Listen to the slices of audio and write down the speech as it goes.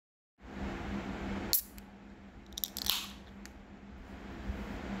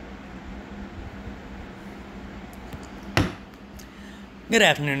Good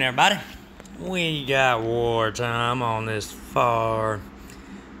afternoon, everybody. We got war time on this far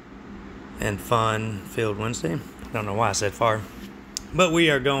and fun-filled Wednesday. Don't know why I said far. But we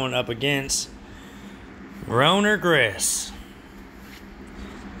are going up against Roner Gress.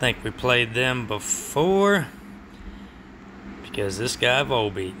 I think we played them before because this guy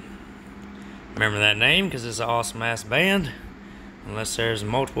Volbeat. Remember that name because it's an awesome-ass band. Unless there's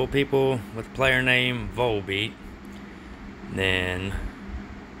multiple people with player name Volbeat, then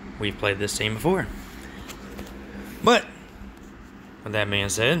we've played this team before. But with that being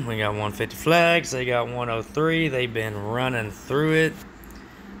said, we got 150 flags. They got 103. They've been running through it.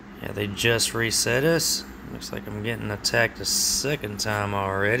 Yeah, they just reset us. Looks like I'm getting attacked a second time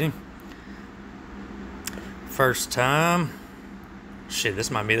already. First time. Shit,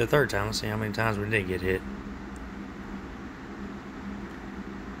 this might be the third time. Let's see how many times we did get hit.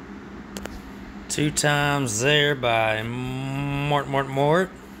 2 times there by Mort.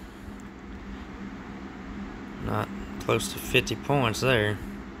 Not close to 50 points there.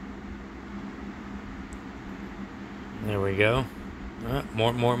 There we go.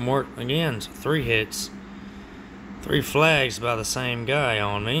 Mort again. So 3 hits. 3 flags by the same guy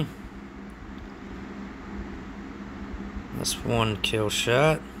on me. That's 1 kill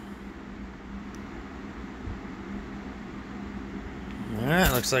shot.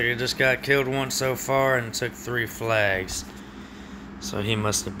 Alright, looks like he just got killed once so far and took 3 flags. So he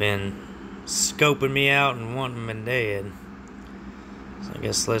must have been scoping me out and wanting me dead. So I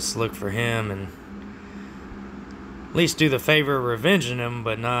guess let's look for him and at least do the favor of revenging him,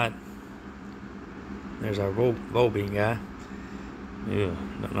 but not... There's our Volbeat guy. Ew,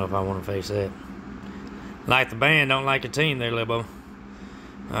 don't know if I want to face that. Like the band, don't like the team there, Libo.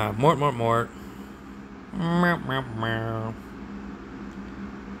 Mort. Meow.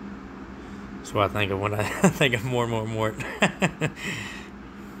 That's what I think of when I think of Mort.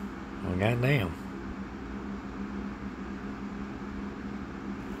 Well, goddamn.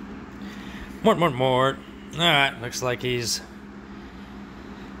 Mort. Alright, looks like he's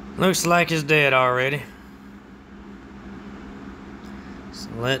dead already. So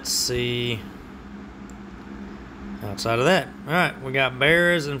let's see outside of that. Alright, we got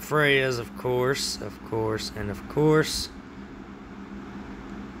Bears and Freyas, of course.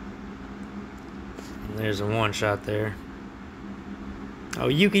 There's a 1 shot there. Oh,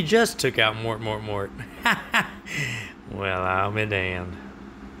 Yuki just took out Mort. Well, I'll be damned.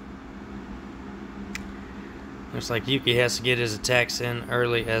 Looks like Yuki has to get his attacks in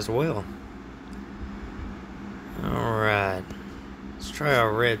early as well. Alright. Let's try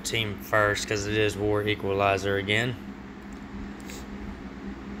our red team first because it is War Equalizer again.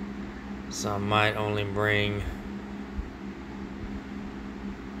 So I might only bring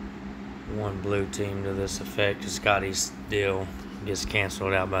 1 blue team to this effect because Scotty's deal gets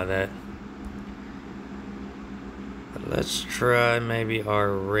canceled out by that. But let's try maybe our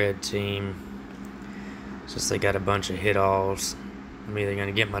red team since they got a bunch of hit-alls. I'm either going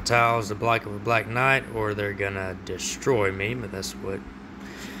to get my tiles to block with Black Knight or they're going to destroy me, but that's what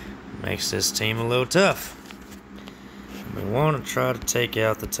makes this team a little tough. We want to try to take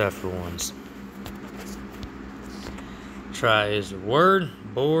out the tougher ones. Try is word.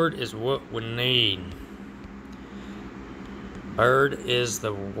 Board is what we need. Bird is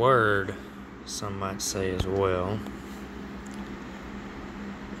the word, some might say as well.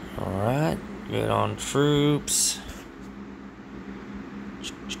 Alright, good on troops.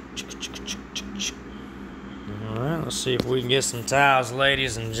 Alright, let's see if we can get some tiles,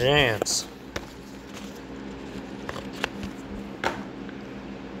 ladies and gents.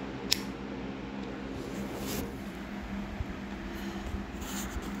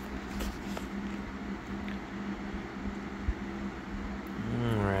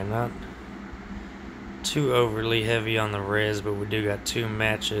 Not too overly heavy on the res, but we do got 2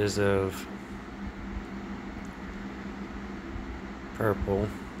 matches of purple.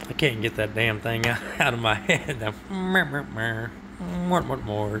 I can't get that damn thing out of my head. Mort.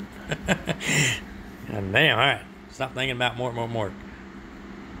 God damn, alright. Stop thinking about Mort.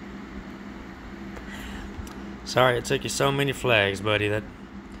 Sorry it took you so many flags, buddy. That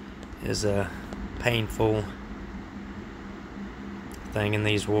is a painful thing in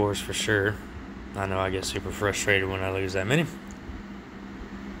these wars for sure. I know I get super frustrated when I lose that many.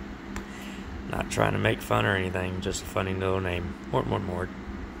 Not trying to make fun or anything, just a funny little name. Mort.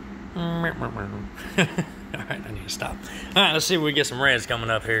 Alright, I need to stop. Alright, let's see if we get some reds coming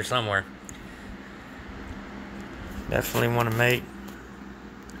up here somewhere. Definitely want to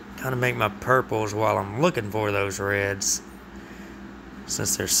make my purples while I'm looking for those reds.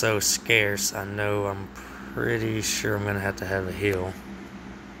 Since they're so scarce, I know I'm pretty sure I'm going to have a heal.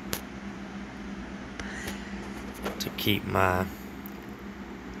 keep my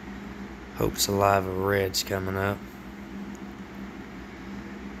hopes alive of reds coming up.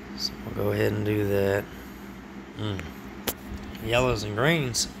 So we'll go ahead and do that. Yellows and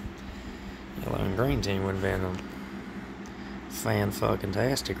greens. Yellow and green team would have been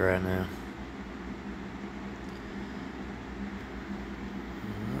fan-fucking-tastic right now.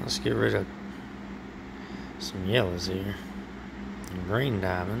 Let's get rid of some yellows here. Green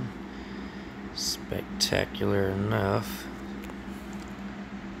diamond. Spectacular enough.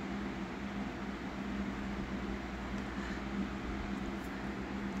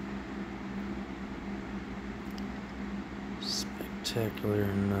 Spectacular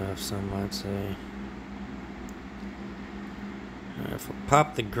enough, some might say. If I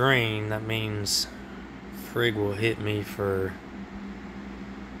pop the green, that means Frig will hit me for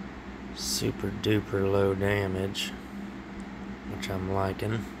super duper low damage, which I'm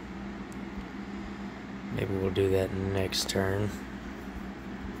liking. Maybe we'll do that next turn.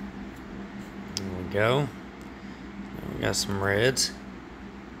 There we go. Now we got some reds.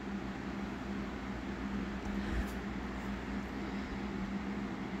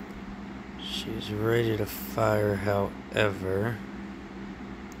 She's ready to fire, however.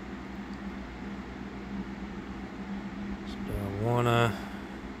 So do I wanna...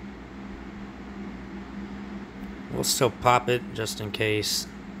 We'll still pop it just in case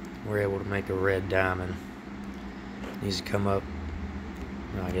we're able to make a red diamond. Needs to come up.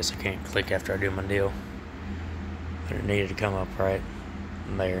 No, I guess I can't click after I do my deal. But it needed to come up right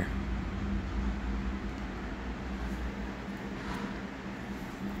there.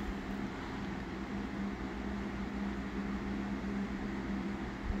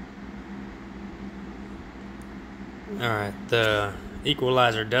 Alright, the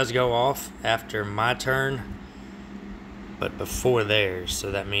equalizer does go off after my turn, but before theirs,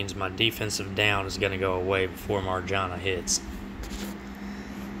 so that means my defensive down is going to go away before Marjana hits.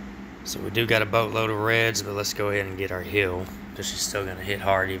 So we do got a boatload of reds, but let's go ahead and get our heal, because she's still going to hit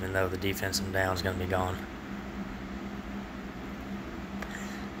hard even though the defensive down is going to be gone.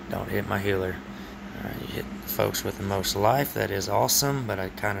 Don't hit my healer. Alright, you hit folks with the most life. That is awesome, but I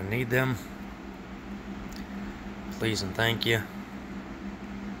kind of need them. Please and thank you.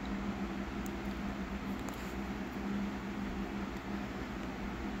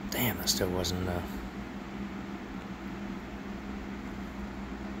 Damn, that still wasn't enough.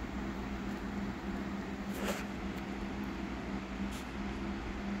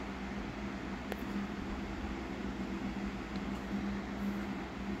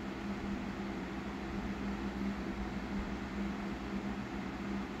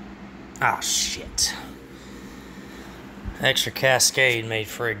 Ah, shit. Extra cascade made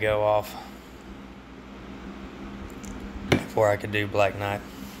Frig go off before I could do Black Knight.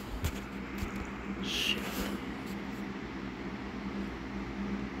 Shit.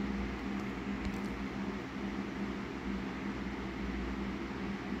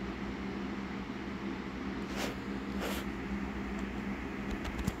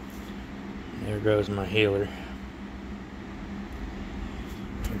 There goes my healer,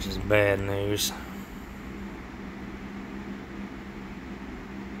 which is bad news.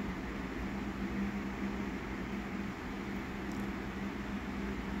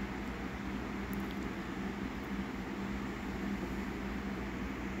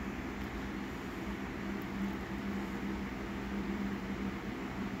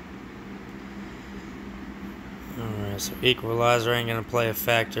 Alright, so equalizer ain't gonna play a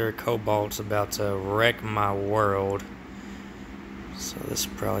factor. Cobalt's about to wreck my world. So this is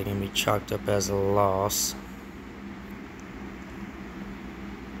probably gonna be chalked up as a loss.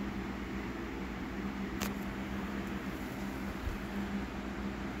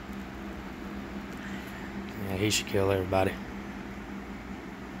 Yeah, he should kill everybody.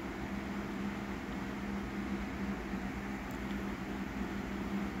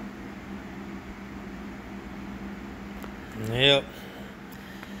 Yep.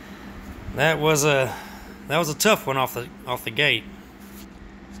 That was a tough one off the gate.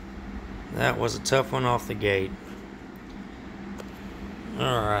 That was a tough one off the gate.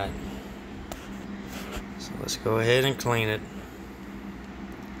 Alright. So let's go ahead and clean it.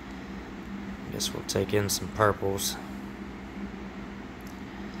 Guess we'll take in some purples.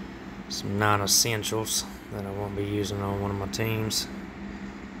 Some non-essentials that I won't be using on one of my teams.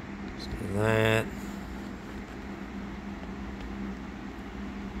 Let's do that.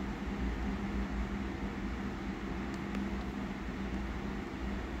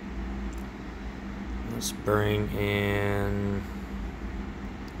 Let's bring in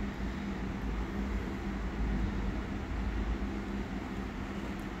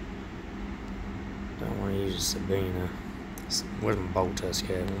don't want gonna use Sabina. Where's my bolt tusk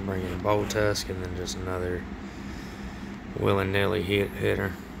at? I'm gonna bring in a bolt tusk and then just another willy-nilly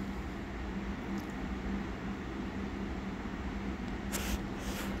hitter.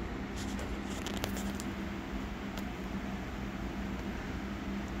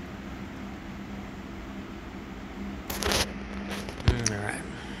 Alright.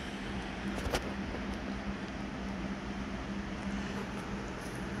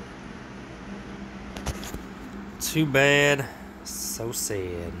 Too bad, so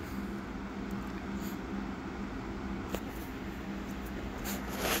sad.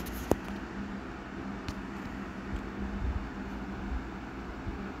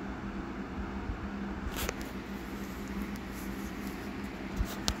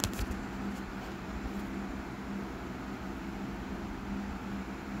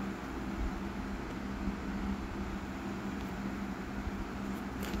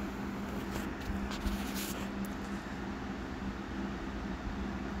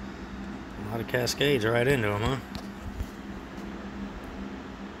 A lot of cascades right into them, huh?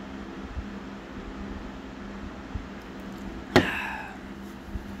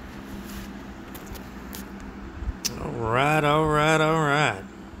 Alright, alright, alright.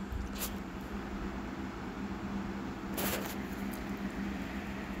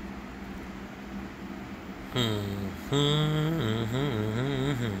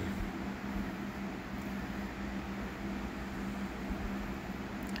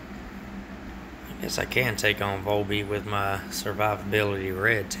 I guess I can take on Volbeat with my survivability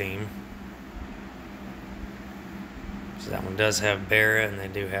red team. So that one does have Barra, and they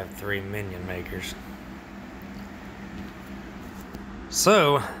do have 3 minion makers.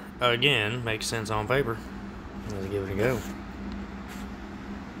 So, again, makes sense on paper. Let's give it a go.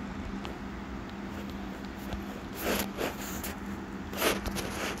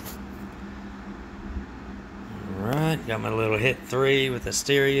 Alright, got my little hit 3 with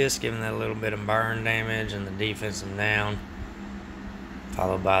Asterius, giving that a little bit of burn damage and the defensive down.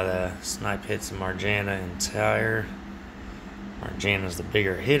 Followed by the snipe hits of Marjana and Tyre. Marjana's the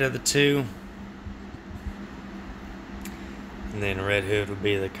bigger hit of the two. And then Red Hood would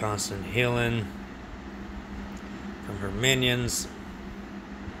be the constant healing from her minions.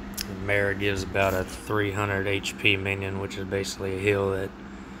 And Mara gives about a 300 HP minion, which is basically a heal that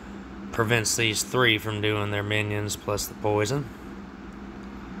prevents these 3 from doing their minions plus the poison.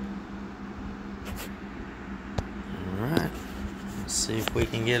 Alright, let's see if we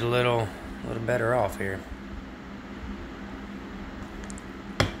can get a little better off here.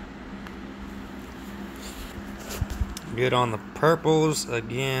 Good on the purples.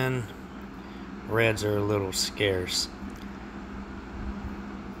 Again, reds are a little scarce.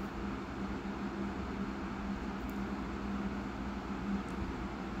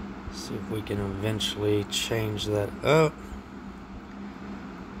 See if we can eventually change that up.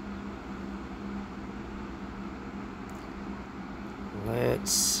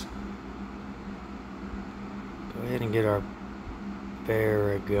 Let's go ahead and get our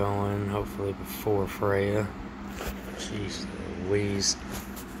Barra going, hopefully before Freya. Jeez Louise.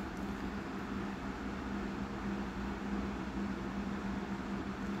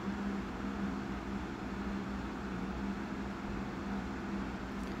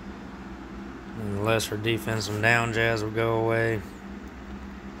 Unless her defensive down jazz will go away.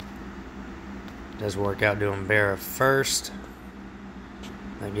 Does work out doing Barra first.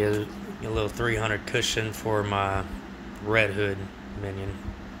 That gives a little 300 cushion for my Red Hood minion.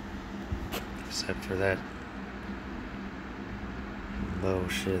 Except for that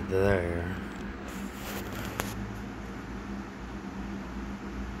bullshit there.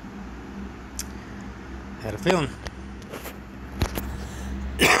 Had a feeling.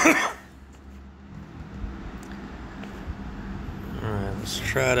 Alright, let's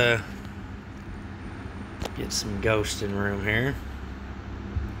try to get some ghosting room here.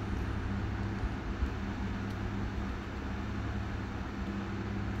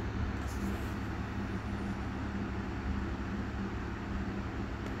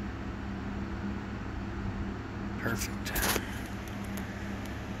 Perfect.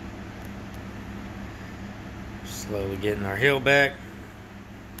 Slowly getting our heal back.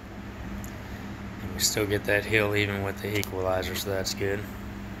 And we still get that heal even with the equalizer, so that's good.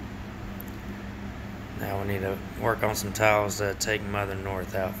 Now we need to work on some tiles that take Mother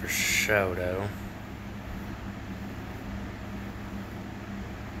North out for show, though.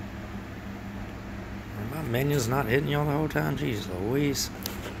 Are my minions not hitting y'all the whole time? Jeez Louise.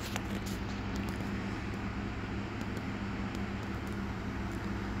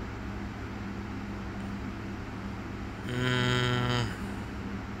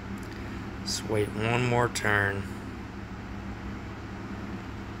 wait one more turn.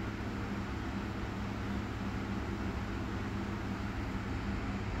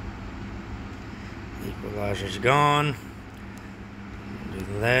 Equalizer's gone. Do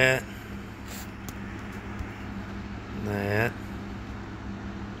that. That.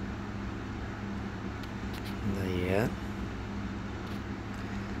 That.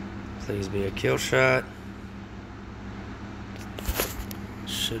 Please be a kill shot.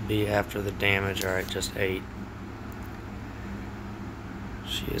 Should be after the damage. Alright, just 8.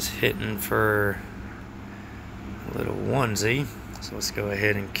 She is hitting for a little onesie. So let's go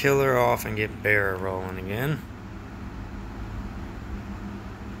ahead and kill her off and get Bearer rolling again.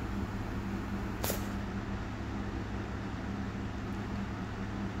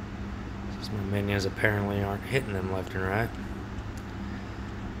 Since my minions apparently aren't hitting them left and right.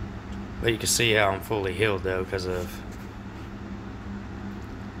 But you can see how I'm fully healed though because of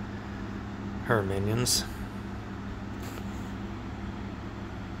her minions.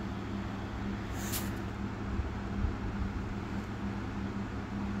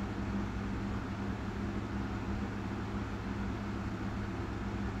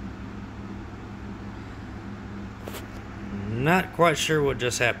 Not quite sure what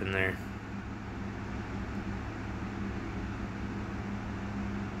just happened there.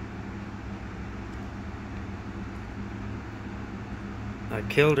 I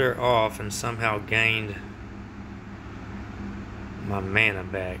killed her off and somehow gained my mana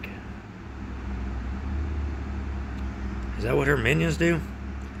back. Is that what her minions do?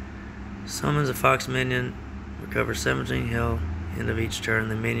 Summons a fox minion, recovers 17 health. End of each turn,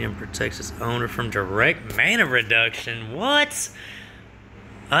 the minion protects its owner from direct mana reduction. What?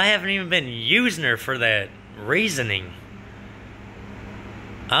 I haven't even been using her for that reasoning.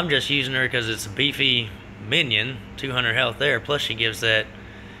 I'm just using her because it's a beefy minion, 200 health there, plus she gives that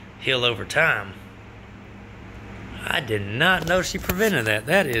heal over time. I did not know she prevented that.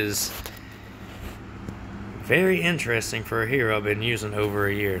 That is very interesting for a hero I've been using over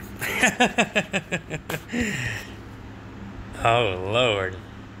a year. Oh, Lord.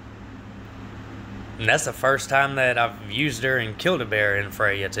 And that's the first time that I've used her and killed a bear in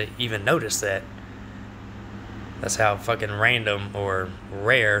Freya to even notice that. That's how fucking random or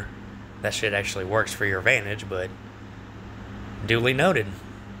rare that shit actually works for your advantage, but duly noted.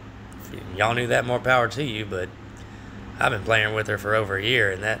 Y'all knew that, more power to you, but I've been playing with her for over a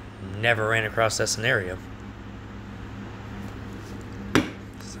year and that never ran across that scenario.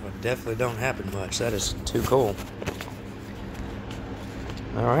 So it definitely don't happen much. That is too cool.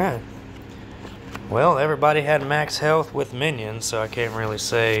 Alright. Well, everybody had max health with minions, so I can't really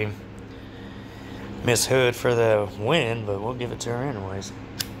say Miss Hood for the win, but we'll give it to her anyways.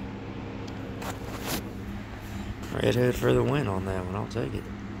 Red Hood for the win on that one, I'll take it.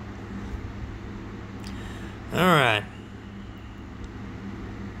 Alright.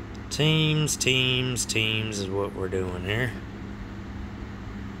 Teams is what we're doing here.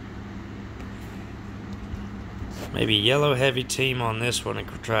 Maybe yellow heavy team on this one and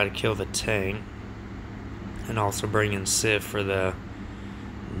try to kill the tank. And also bring in Sif for the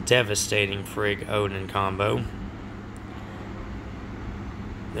devastating Frigg Odin combo.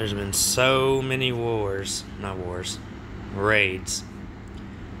 There's been so many raids,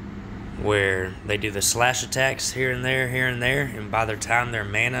 where they do the slash attacks here and there, and by the time their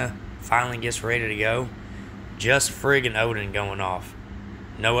mana finally gets ready to go, just Frigg and Odin going off.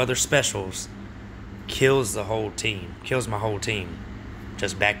 No other specials. Kills the whole team. Kills my whole team.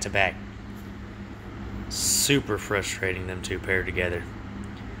 Just back to back. Super frustrating, them two paired together.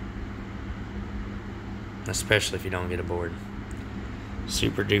 Especially if you don't get a board.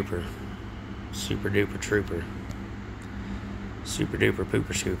 Super duper. Super duper trooper. Super duper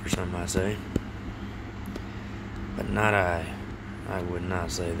pooper scooper, some might say. But not I. I would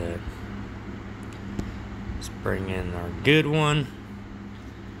not say that. Let's bring in our good one.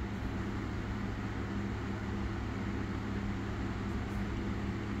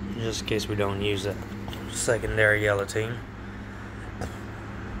 Just in case we don't use that secondary yellow team.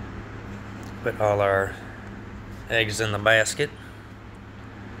 Put all our eggs in the basket.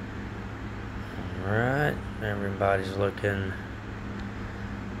 Alright, everybody's looking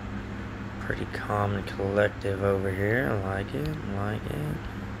pretty calm and collective over here. I like it, I like it.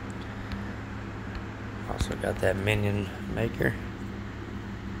 Also got that minion maker.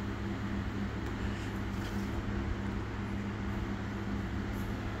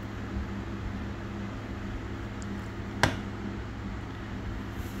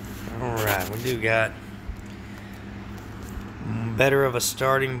 Alright, we do got better of a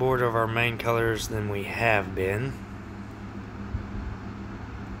starting board of our main colors than we have been.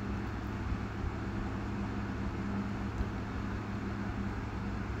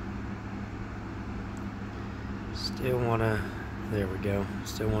 Still want to, there we go.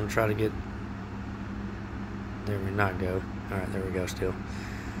 Still want to try to get, there we not go. Alright, there we go still.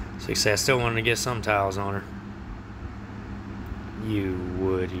 Success. Still wanting to get some tiles on her. You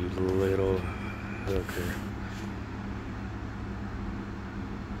would, you little hooker.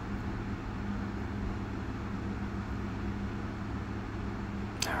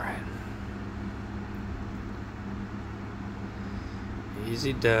 Alright.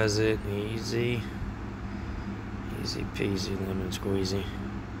 Easy does it. Easy. Easy peasy lemon squeezy.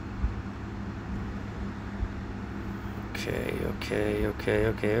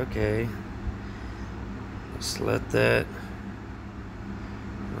 Okay. Let's let that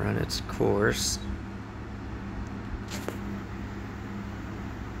run its course.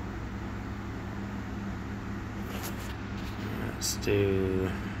 Let's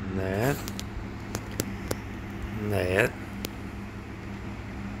do that. That.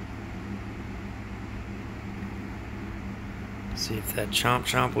 See if that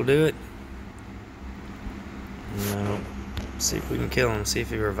chomp will do it. No. See if we can kill him. See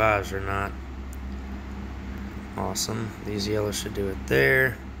if he revives or not. Awesome. These yellows should do it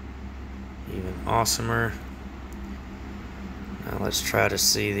there. Even awesomer. Now let's try to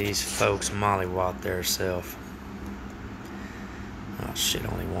see these folks mollywop their self. Oh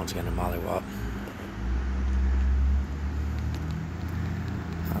shit, only one's gonna mollywop.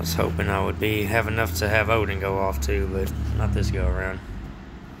 I was hoping I would have enough to have Odin go off too, but not this go around.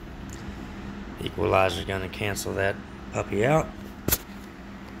 Equalizer's gonna cancel that puppy out.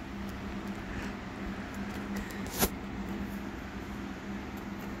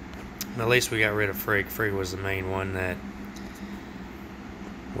 At least we got rid of Frigg. Frigg was the main one that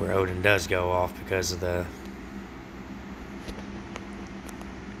where Odin does go off because of the,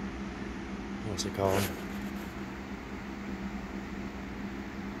 what's it called?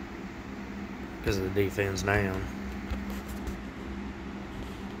 Because of the defense down.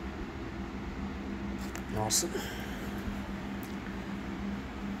 Awesome.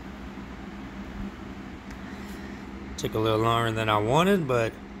 Took a little longer than I wanted,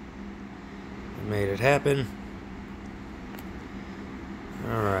 but we made it happen.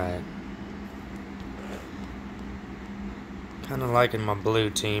 Alright. Kind of liking my blue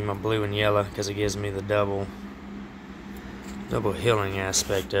team, my blue and yellow, because it gives me the double healing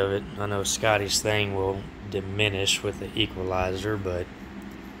aspect of it. I know Scotty's thing will diminish with the equalizer, but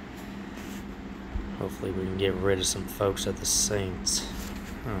hopefully we can get rid of some folks at the same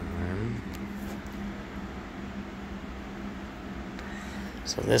time.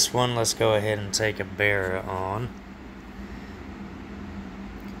 So this one, let's go ahead and take a bear on.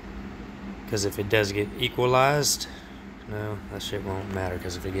 Because if it does get equalized, no, that shit won't matter.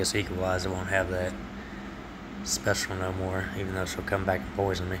 Because if it gets equalized, it won't have that special no more, even though she'll come back and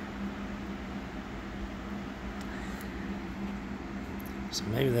poison me. So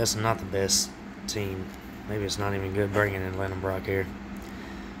maybe that's not the best team. Maybe it's not even good bringing in Lennon here.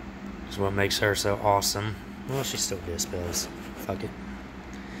 That's what makes her so awesome. Well, she still dispels. Fuck it.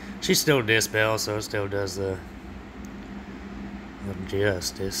 She still dispels, so it still does the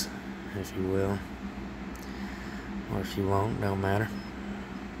justice, if you will. Or if you won't, don't matter.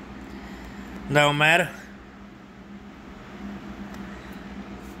 Don't matter.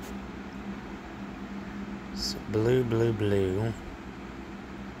 So blue.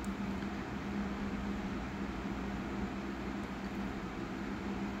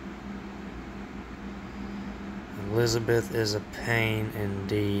 Elizabeth is a pain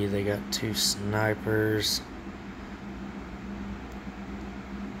indeed. They got 2 snipers,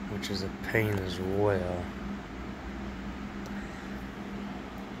 which is a pain as well.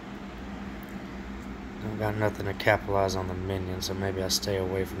 Don't got nothing to capitalize on the minions, so maybe I stay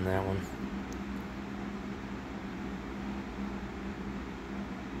away from that one.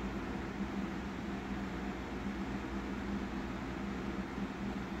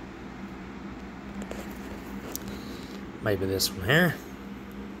 Maybe this one here.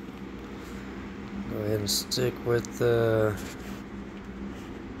 Go ahead and stick with the...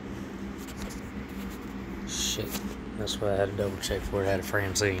 Shit. That's why I had to double check for it. I had a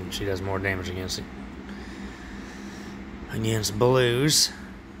Francine. She does more damage against it. Against blues.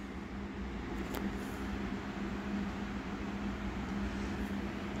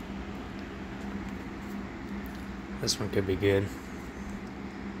 This one could be good.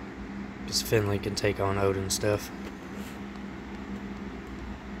 Because Finley can take on Odin stuff.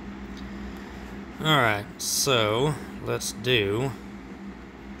 Alright, so let's do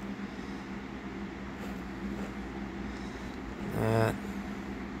that.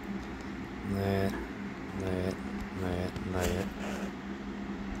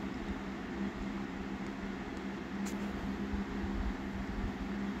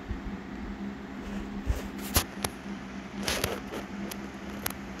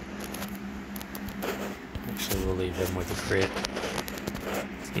 with the crit.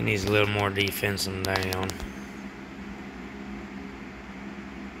 He needs a little more defensing down.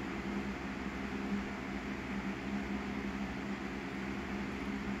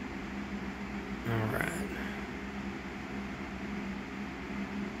 Alright.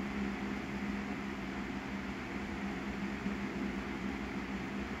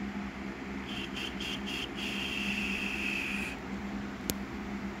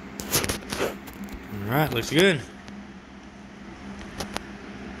 Alright, looks good.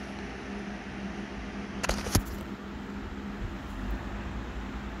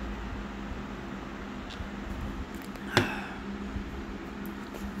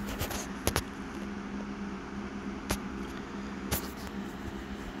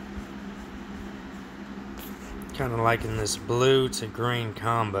 Kind of liking this blue to green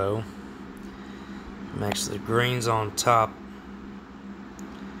combo. Max the greens on top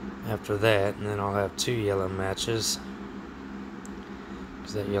after that, and then I'll have 2 yellow matches,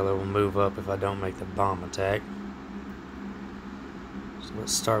 because that yellow will move up if I don't make the bomb attack. So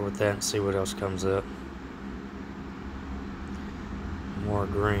let's start with that and see what else comes up. More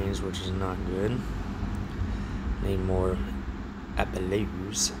greens, which is not good. Need more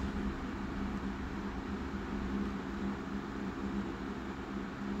blues.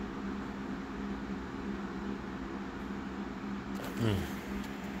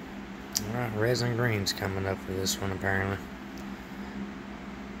 Alright, reds and greens coming up for this one apparently.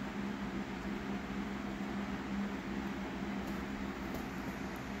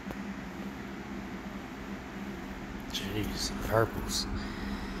 Jeez, purples.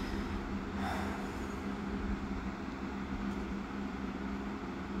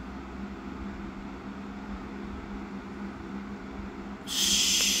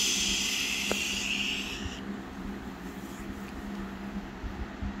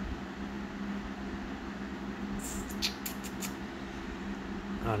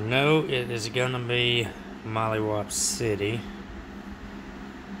 I know it is gonna be Mollywop City,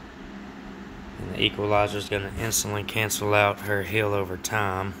 and the equalizer is gonna instantly cancel out her heal over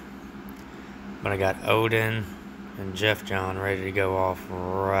time. But I got Odin and Jeff John ready to go off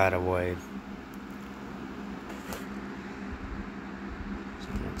right away. So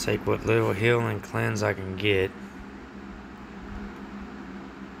I'm gonna take what little heal and cleanse I can get.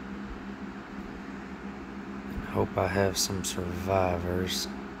 And hope I have some survivors.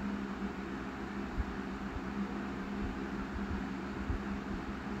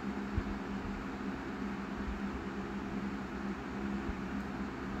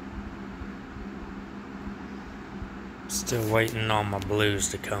 Still waiting on my blues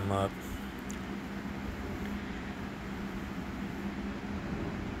to come up.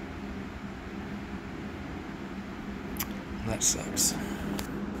 That sucks.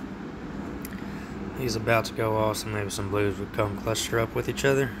 He's about to go off, so maybe some blues would come cluster up with each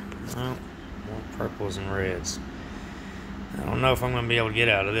other. Well, more purples and reds. I don't know if I'm going to be able to get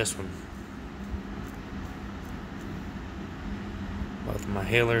out of this one. Both my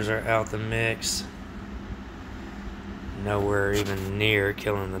healers are out the mix. Nowhere even near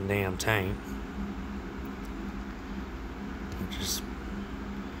killing the damn tank, which is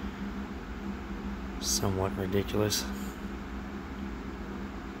somewhat ridiculous.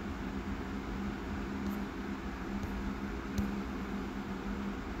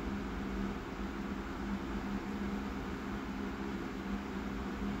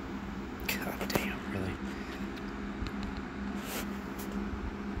 God damn, really.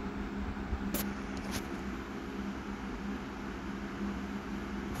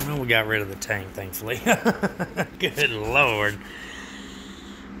 Well, we got rid of the tank, thankfully. Good Lord.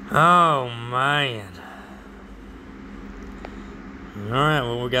 Oh, man. Alright,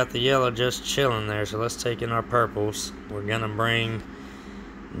 well, we got the yellow just chilling there, so let's take in our purples. We're gonna bring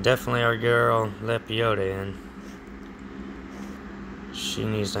definitely our girl Lepiota in. She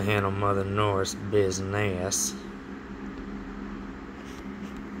needs to handle Mother North's business.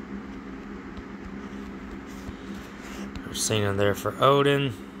 I've seen her there for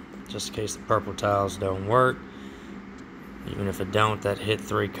Odin, just in case the purple tiles don't work. Even if it don't, that hit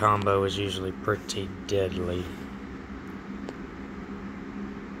 3 combo is usually pretty deadly.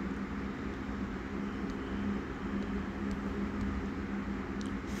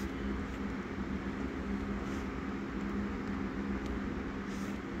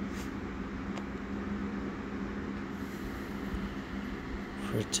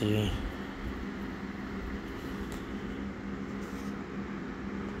 Pretty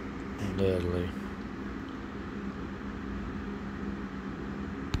deadly.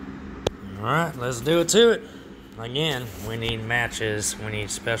 Alright, let's do it to it. Again, we need matches. We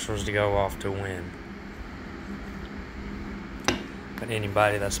need specials to go off to win. But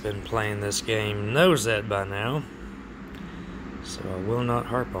anybody that's been playing this game knows that by now, so I will not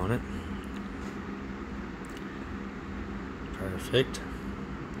harp on it. Perfect.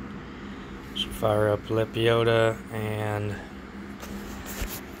 Should fire up Lepiota and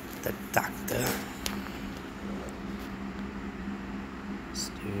the doctor. Let's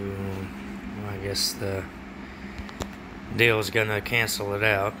do, well, I guess the deal's gonna cancel it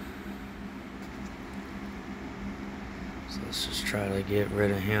out. So let's just try to get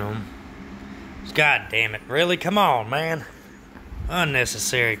rid of him. God damn it, really? Come on, man.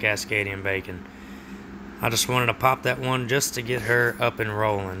 Unnecessary Cascadian Bacon. I just wanted to pop that one just to get her up and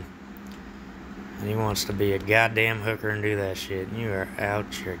rolling. And he wants to be a goddamn hooker and do that shit. And you are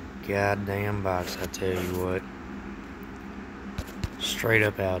out your goddamn box, I tell you what. Straight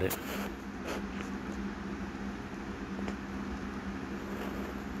up out it.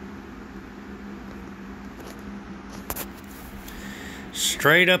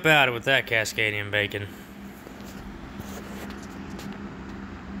 Straight up out it with that Cascadian Bacon.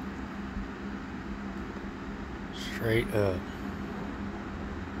 Straight up.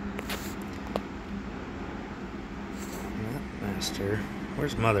 Master.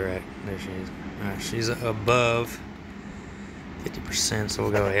 Where's Mother at? There she is. Alright, she's above 50%, so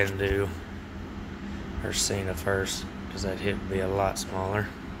we'll go ahead and do her Cena first, because that hit would be a lot smaller.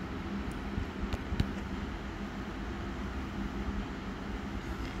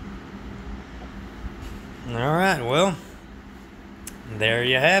 Alright, well, there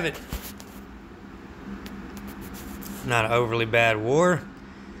you have it. Not an overly bad war.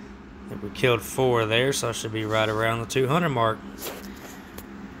 I think we killed 4 there, so I should be right around the 200 mark.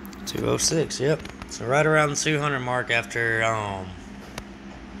 206, yep. So right around the 200 mark after a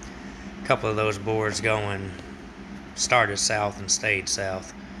couple of those boards started south and stayed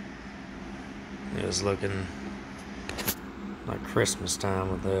south. It was looking like Christmas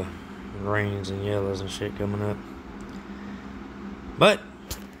time with the greens and yellows and shit coming up. But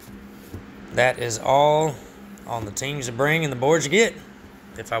that is all on the teams you bring and the boards you get.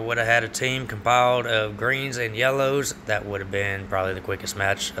 If I would have had a team compiled of greens and yellows, that would have been probably the quickest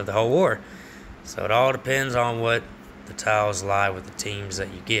match of the whole war. So it all depends on what the tiles lie with the teams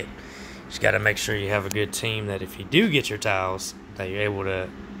that you get. You just got to make sure you have a good team that if you do get your tiles, that you're able to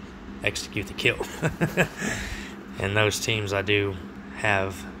execute the kill. And those teams I do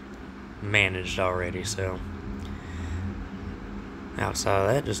have managed already, so outside of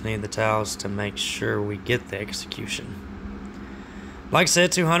that, just need the tiles to make sure we get the execution. Like I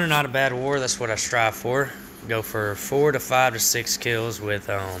said, 200, not a bad war. That's what I strive for. Go for 4 to 5 to 6 kills with,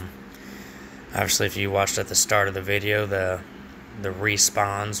 obviously if you watched at the start of the video, the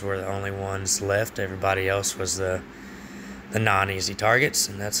respawns were the only ones left. Everybody else was the non-easy targets,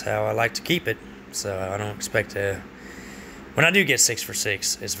 and that's how I like to keep it. So I don't expect to... When I do get 6 for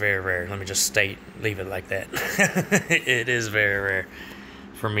 6, it's very rare. Let me just leave it like that. It is very rare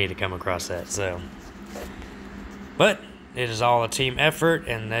for me to come across that. So, but it is all a team effort,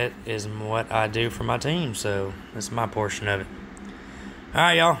 and that is what I do for my team. So that's my portion of it. All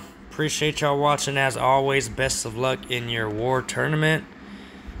right, y'all. Appreciate y'all watching. As always, best of luck in your war tournament,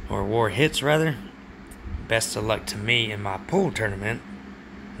 or war hits rather. Best of luck to me in my pool tournament.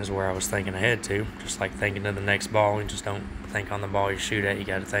 Is where I was thinking ahead to. Just like thinking of the next ball. You just don't think on the ball you shoot at. You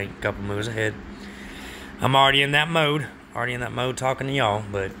got to think a couple moves ahead. I'm already in that mode. Talking to y'all.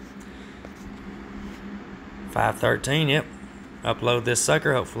 But 5:13, yep. Upload this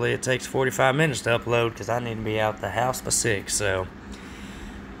sucker. Hopefully it takes 45 minutes to upload, because I need to be out the house by 6. So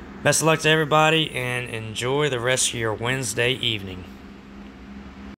best of luck to everybody, and enjoy the rest of your Wednesday evening.